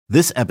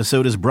This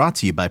episode is brought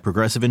to you by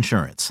Progressive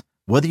Insurance.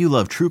 Whether you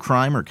love true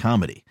crime or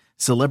comedy,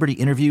 celebrity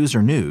interviews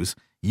or news,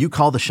 you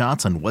call the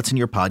shots on what's in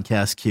your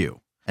podcast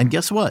queue. And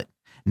guess what?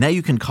 Now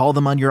you can call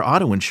them on your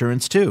auto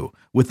insurance too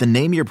with the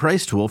Name Your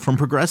Price tool from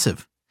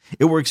Progressive.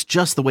 It works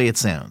just the way it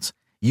sounds.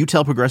 You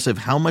tell Progressive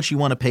how much you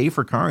want to pay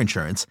for car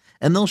insurance,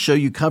 and they'll show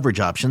you coverage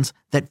options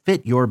that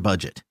fit your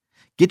budget.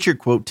 Get your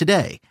quote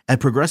today at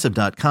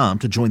Progressive.com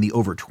to join the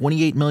over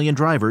 28 million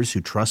drivers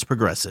who trust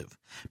Progressive.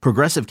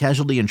 Progressive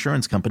Casualty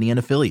Insurance Company and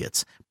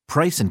Affiliates.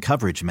 Price and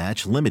coverage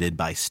match limited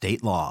by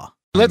state law.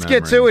 Let's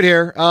get to it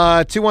here.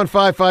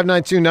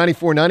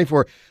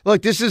 215-592-9494.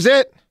 Look, this is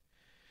it.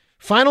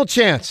 Final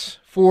chance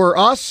for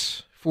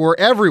us, for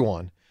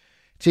everyone,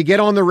 to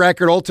get on the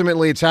record.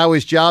 Ultimately, it's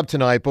Howie's job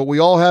tonight, but we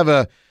all have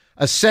a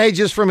say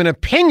just from an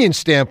opinion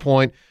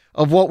standpoint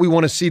of what we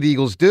want to see the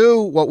Eagles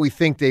do, what we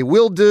think they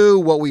will do,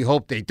 what we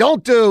hope they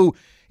don't do.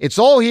 It's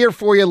all here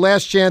for you.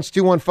 Last chance,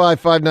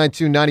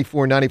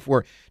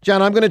 215-592-9494.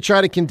 John, I'm going to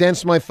try to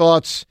condense my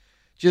thoughts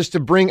just to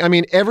bring,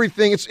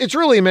 everything. It's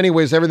really in many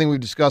ways everything we've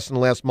discussed in the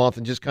last month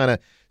and just kind of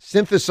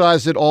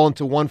synthesize it all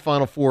into one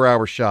final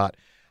 4-hour shot.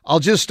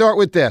 I'll just start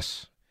with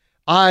this.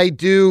 I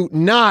do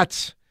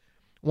not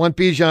want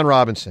Bijan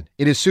Robinson.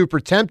 It is super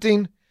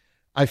tempting.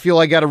 I feel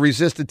I got to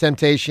resist the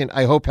temptation.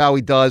 I hope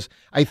Howie does.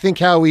 I think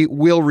Howie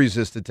will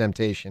resist the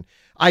temptation.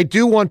 I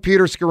do want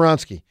Peter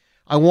Skoronski.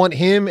 I want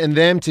him and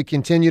them to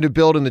continue to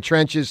build in the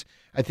trenches.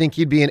 I think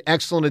he'd be an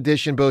excellent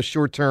addition, both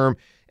short-term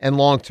and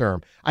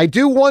long-term. I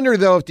do wonder,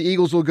 though, if the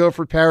Eagles will go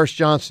for Paris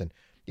Johnson.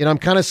 You know, I'm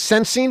kind of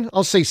sensing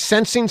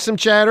some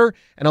chatter,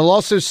 and I'll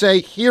also say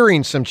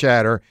hearing some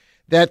chatter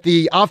that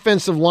the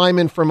offensive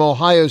lineman from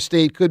Ohio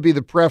State could be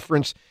the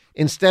preference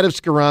instead of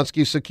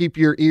Skoronski, so keep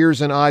your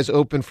ears and eyes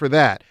open for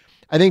that.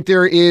 I think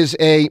there is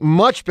a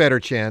much better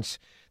chance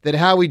that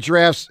Howie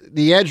drafts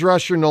the edge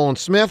rusher Nolan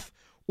Smith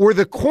or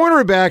the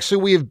cornerbacks who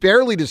we have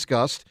barely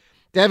discussed,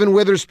 Devin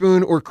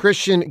Witherspoon or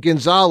Christian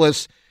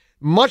Gonzalez.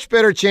 Much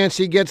better chance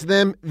he gets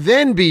them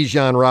than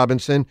Bijan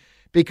Robinson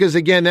because,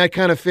 again, that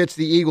kind of fits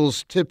the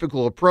Eagles'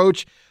 typical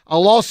approach.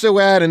 I'll also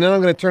add, and then I'm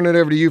going to turn it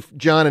over to you,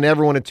 John, and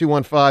everyone at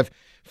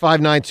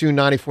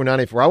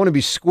 215-592-9494. I want to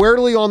be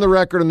squarely on the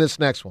record on this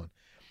next one.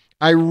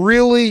 I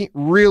really,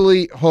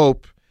 really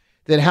hope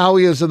that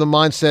Howie is of the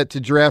mindset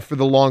to draft for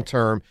the long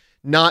term,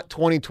 not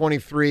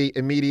 2023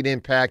 immediate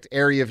impact,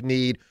 area of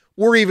need,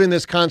 or even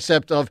this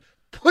concept of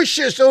push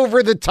us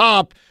over the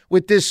top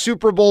with this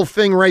Super Bowl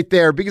thing right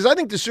there. Because I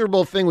think the Super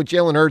Bowl thing with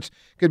Jalen Hurts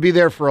could be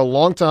there for a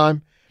long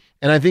time.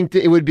 And I think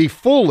that it would be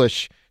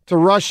foolish to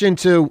rush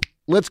into,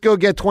 let's go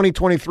get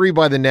 2023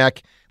 by the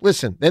neck.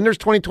 Listen, then there's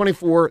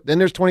 2024, then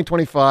there's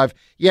 2025.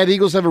 Yeah, the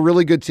Eagles have a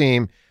really good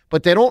team,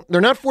 but they're not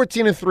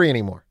 14-3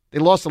 anymore. They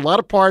lost a lot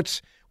of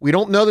parts. We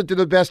don't know that they're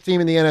the best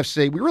team in the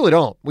NFC. We really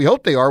don't. We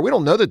hope they are. We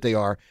don't know that they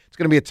are. It's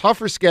going to be a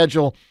tougher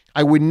schedule.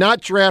 I would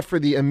not draft for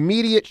the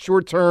immediate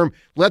short term.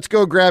 Let's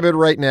go grab it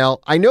right now.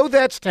 I know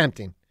that's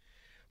tempting,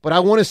 but I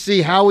want to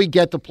see how we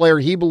get the player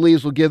he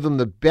believes will give them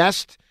the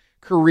best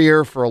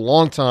career for a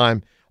long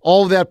time.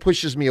 All of that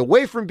pushes me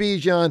away from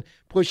Bijan,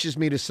 pushes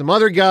me to some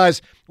other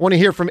guys. I want to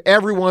hear from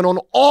everyone on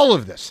all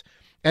of this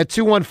at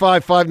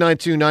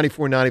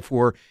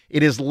 215-592-9494.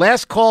 It is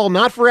last call,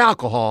 not for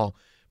alcohol,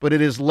 but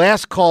it is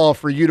last call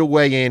for you to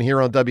weigh in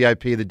here on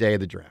WIP the day of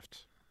the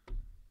draft.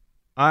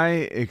 I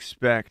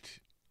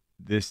expect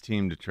this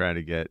team to try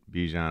to get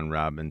Bijan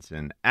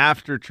Robinson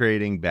after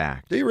trading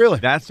back. Do you really?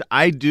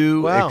 I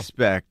do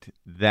expect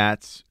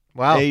that's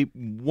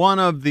one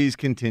of these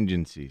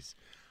contingencies.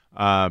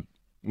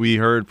 We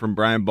heard from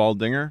Brian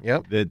Baldinger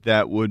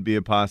that would be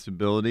a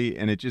possibility,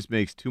 and it just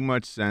makes too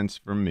much sense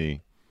for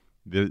me.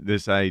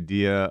 This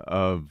idea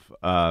of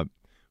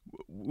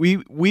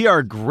we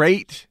are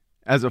great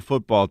as a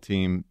football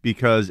team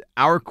because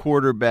our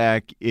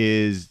quarterback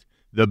is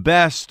the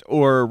best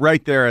or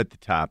right there at the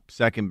top,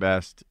 second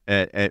best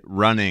at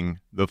running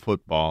the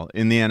football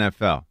in the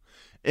NFL.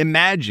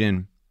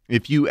 Imagine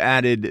if you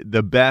added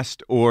the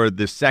best or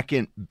the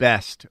second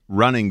best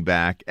running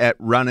back at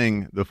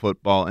running the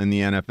football in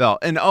the NFL.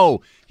 And,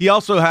 he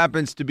also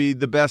happens to be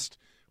the best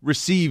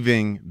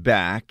receiving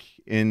back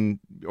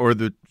or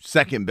the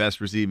second best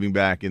receiving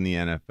back in the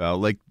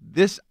NFL. Like,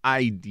 this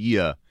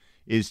idea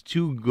is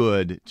too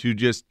good to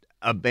just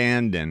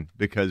abandon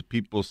because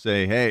people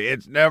say, hey,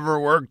 it's never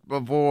worked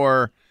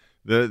before.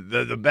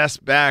 The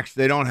best backs,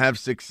 they don't have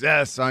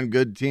success on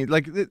good teams.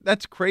 Like,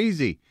 that's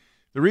crazy.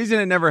 The reason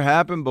it never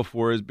happened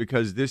before is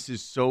because this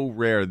is so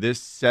rare. This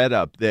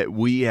setup that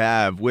we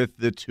have with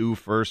the 2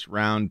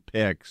 first-round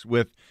picks,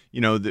 with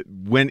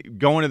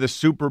going to the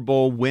Super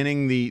Bowl,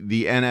 winning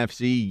the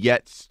NFC,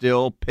 yet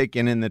still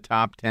picking in the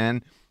top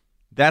 10,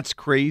 that's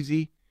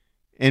crazy.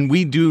 And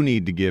we do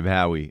need to give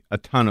Howie a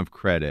ton of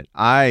credit.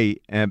 I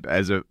am,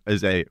 as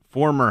a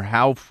former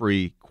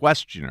How-free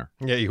questioner.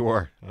 Yeah, you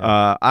were.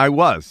 Yeah. I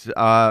was.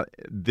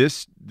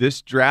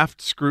 This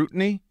draft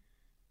scrutiny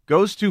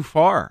goes too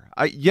far.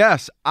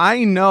 Yes,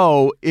 I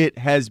know it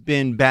has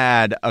been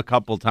bad a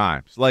couple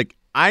times. Like,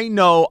 I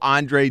know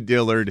Andre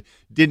Dillard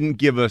didn't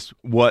give us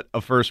what a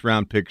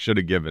first-round pick should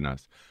have given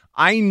us.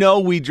 I know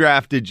we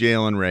drafted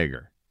Jalen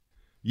Reagor.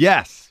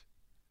 Yes,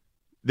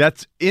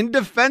 that's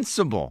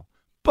indefensible.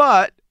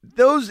 But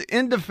those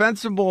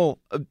indefensible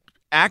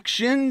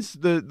actions,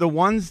 the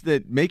ones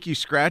that make you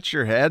scratch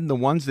your head and the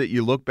ones that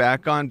you look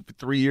back on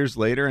 3 years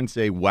later and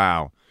say,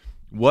 wow,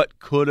 what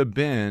could have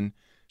been?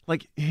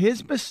 Like,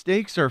 his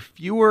mistakes are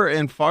fewer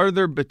and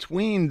farther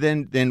between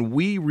than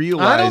we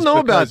realize. I don't know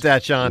about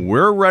that, John.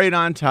 We're right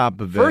on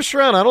top of it. First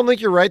round, I don't think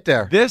you're right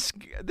there. This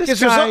guy is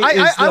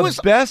the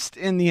best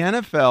in the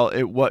NFL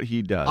at what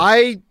he does.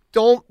 I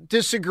don't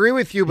disagree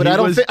with you, but I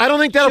don't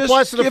think that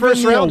applies to the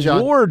first round,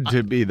 John. Award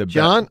to be the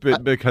best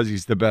because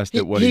he's the best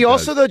at what he does. He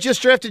also, though,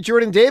 just drafted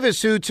Jordan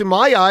Davis, who, to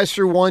my eyes,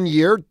 through 1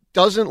 year,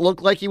 doesn't look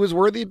like he was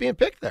worthy of being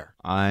picked there.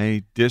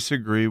 I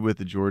disagree with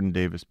the Jordan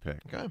Davis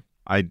pick. Okay.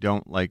 I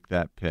don't like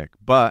that pick,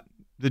 but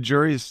the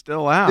jury is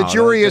still out. The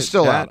jury is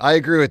still out. I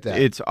agree with that.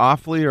 It's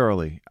awfully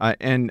early.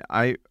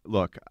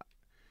 Look,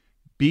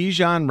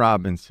 Bijan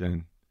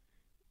Robinson,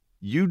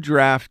 you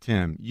draft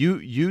him.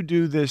 You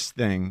do this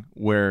thing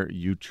where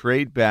you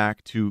trade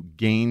back to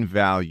gain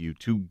value,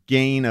 to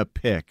gain a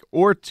pick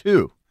or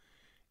two,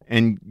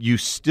 and you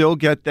still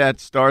get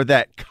that star,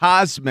 that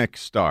cosmic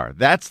star.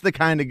 That's the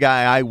kind of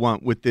guy I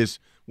want with this.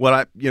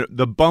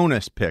 The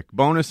bonus pick,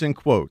 bonus in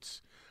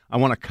quotes. I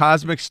want a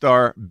cosmic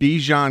star.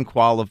 Bijan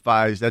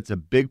qualifies. That's a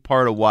big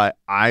part of why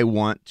I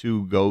want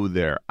to go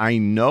there. I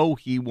know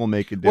he will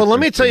make a difference. Well, let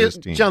me tell you,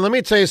 John, let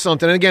me tell you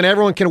something. And again,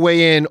 everyone can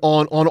weigh in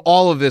on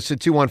all of this at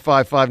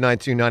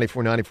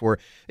 215-592-9494.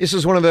 This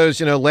is one of those,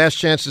 last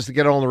chances to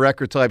get on the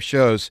record type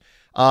shows.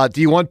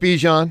 Do you want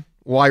Bijan?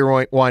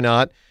 Why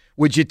not?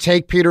 Would you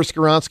take Peter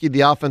Skoronski,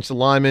 the offensive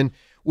lineman?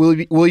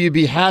 Will you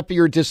be happy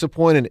or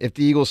disappointed if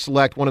the Eagles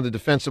select one of the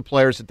defensive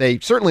players that they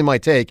certainly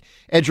might take?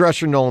 Edge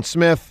rusher Nolan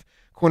Smith,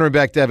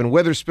 cornerback Devin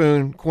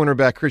Witherspoon,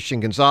 cornerback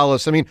Christian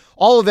Gonzalez. I mean,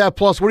 all of that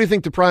plus, what do you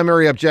think the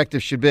primary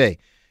objective should be?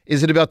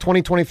 Is it about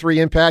 2023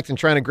 impact and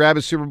trying to grab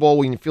a Super Bowl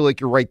when you feel like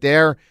you're right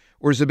there?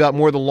 Or is it about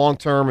more the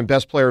long-term and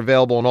best player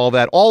available and all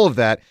that? All of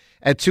that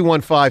at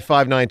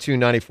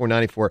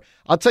 215-592-9494.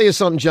 I'll tell you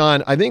something,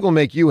 John. I think it'll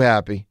make you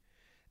happy.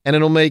 And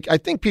it'll make, I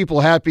think,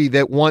 people happy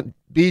that want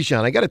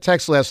Bijan. I got a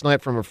text last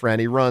night from a friend.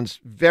 He runs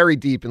very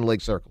deep in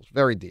league circles,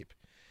 very deep.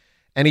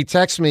 And he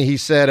texted me, he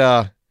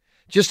said,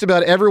 just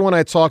about everyone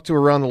I talked to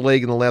around the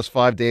league in the last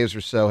 5 days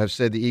or so have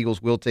said the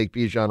Eagles will take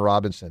Bijan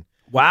Robinson.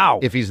 Wow.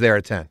 If he's there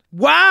at 10.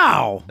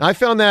 Wow. I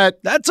found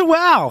that. That's a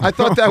wow. I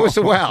thought that was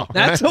a wow.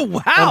 That's a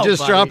wow. I'm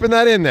just dropping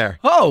that in there.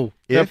 Oh.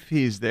 If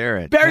he's there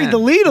at 10. Buried the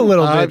lead a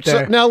little bit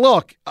there. Now,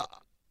 look,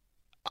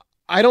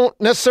 I don't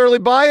necessarily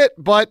buy it,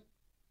 but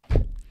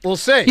we'll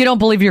see. You don't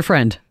believe your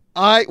friend?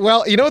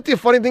 Well, you know what the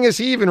funny thing is?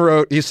 He even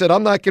wrote, he said,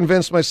 I'm not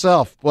convinced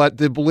myself, but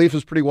the belief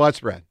is pretty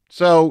widespread.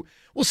 So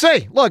we'll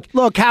see. Look,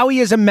 Howie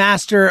is a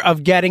master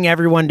of getting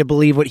everyone to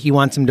believe what he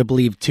wants them to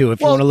believe, too,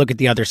 if you want to look at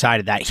the other side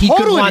of that. He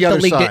totally could want the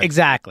league side.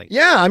 Exactly.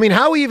 Yeah, I mean,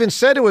 Howie even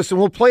said to us, and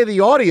we'll play the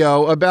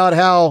audio about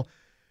how,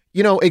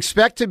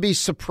 expect to be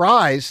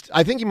surprised.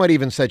 I think he might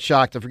even said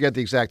shocked. I forget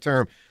the exact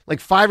term. Like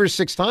 5 or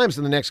 6 times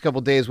in the next couple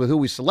of days with who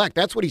we select.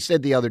 That's what he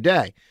said the other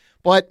day.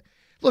 But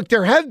look,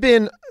 there have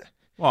been.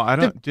 Well, I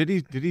don't. Did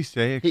he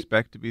say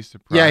expect to be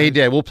surprised? Yeah, he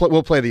did. We'll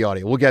play the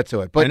audio. We'll get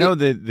to it. But I know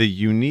that the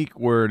unique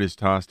word is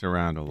tossed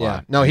around a lot.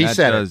 Yeah, no, he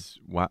said it.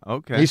 Wow,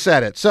 okay, he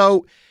said it.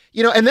 So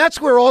and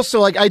that's where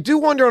also I do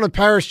wonder on a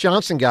Paris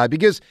Johnson guy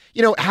because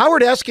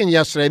Howard Eskin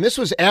yesterday, and this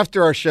was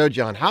after our show,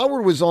 John.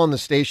 Howard was on the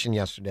station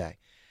yesterday,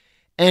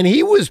 and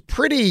he was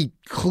pretty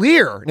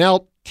clear.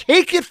 Now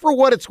take it for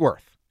what it's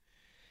worth.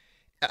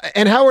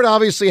 And Howard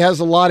obviously has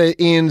a lot of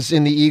ins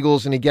in the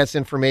Eagles, and he gets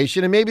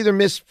information, and maybe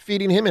they're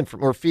feeding him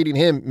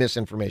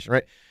misinformation,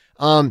 right?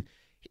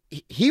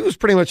 He was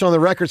pretty much on the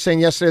record saying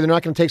yesterday they're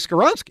not going to take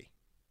Skoronski.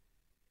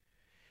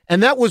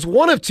 And that was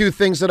one of 2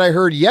 things that I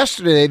heard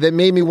yesterday that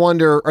made me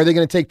wonder, are they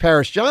going to take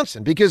Paris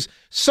Johnson? Because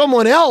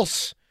someone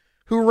else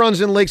who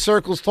runs in league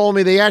circles told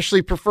me they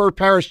actually prefer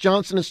Paris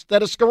Johnson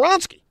instead of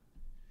Skoronski.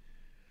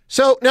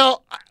 So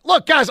now,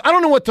 look, guys, I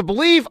don't know what to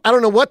believe. I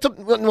don't know what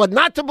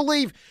not to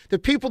believe. The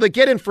people that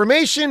get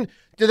information,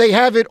 do they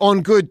have it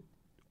on good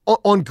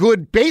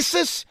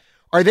basis?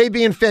 Are they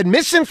being fed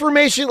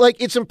misinformation? Like,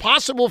 it's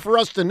impossible for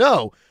us to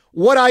know.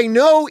 What I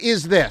know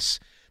is this.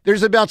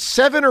 There's about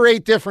 7 or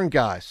 8 different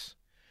guys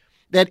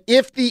that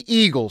if the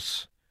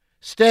Eagles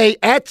stay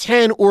at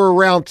 10 or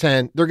around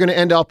 10, they're going to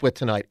end up with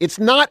tonight. It's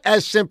not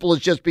as simple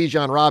as just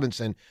Bijan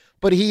Robinson,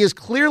 but he is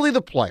clearly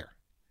the player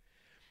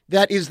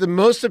that is the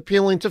most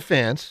appealing to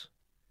fans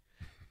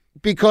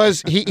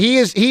because he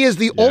is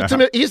the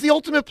ultimate. He's the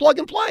ultimate plug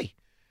and play.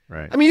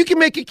 Right. I mean, you can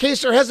make a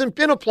case there hasn't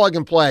been a plug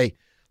and play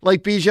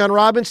like Bijan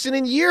Robinson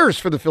in years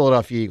for the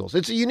Philadelphia Eagles.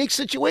 It's a unique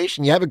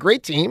situation. You have a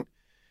great team.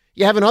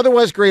 You have an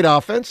otherwise great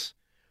offense.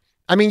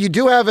 I mean, you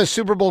do have a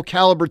Super Bowl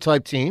caliber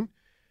type team.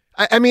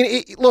 I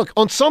mean, look,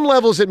 on some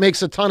levels it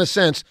makes a ton of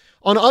sense.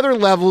 On other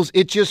levels,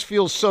 it just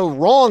feels so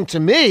wrong to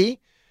me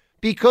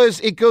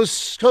because it goes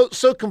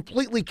so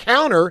completely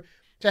counter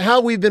to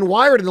how we've been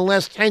wired in the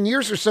last 10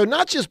 years or so,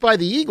 not just by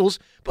the Eagles,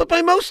 but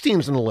by most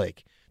teams in the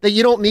league. that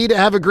you don't need to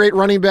have a great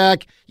running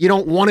back. You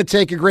don't want to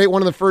take a great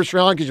one in the first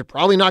round because you're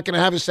probably not going to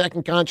have a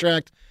second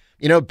contract.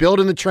 Build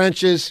in the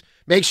trenches.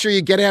 Make sure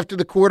you get after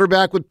the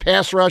quarterback with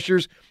pass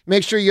rushers.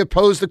 Make sure you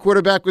oppose the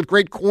quarterback with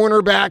great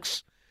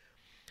cornerbacks.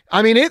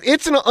 I mean,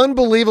 it's an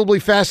unbelievably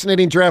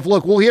fascinating draft.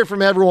 Look, we'll hear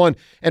from everyone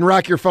and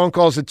rock your phone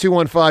calls at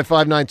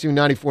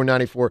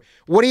 215-592-9494.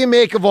 What do you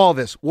make of all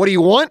this? What do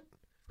you want?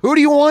 Who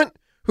do you want?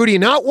 Who do you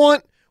not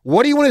want?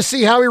 What do you want to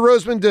see Howie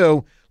Roseman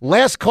do?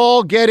 Last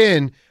call, get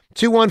in.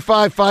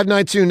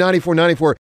 215-592-9494.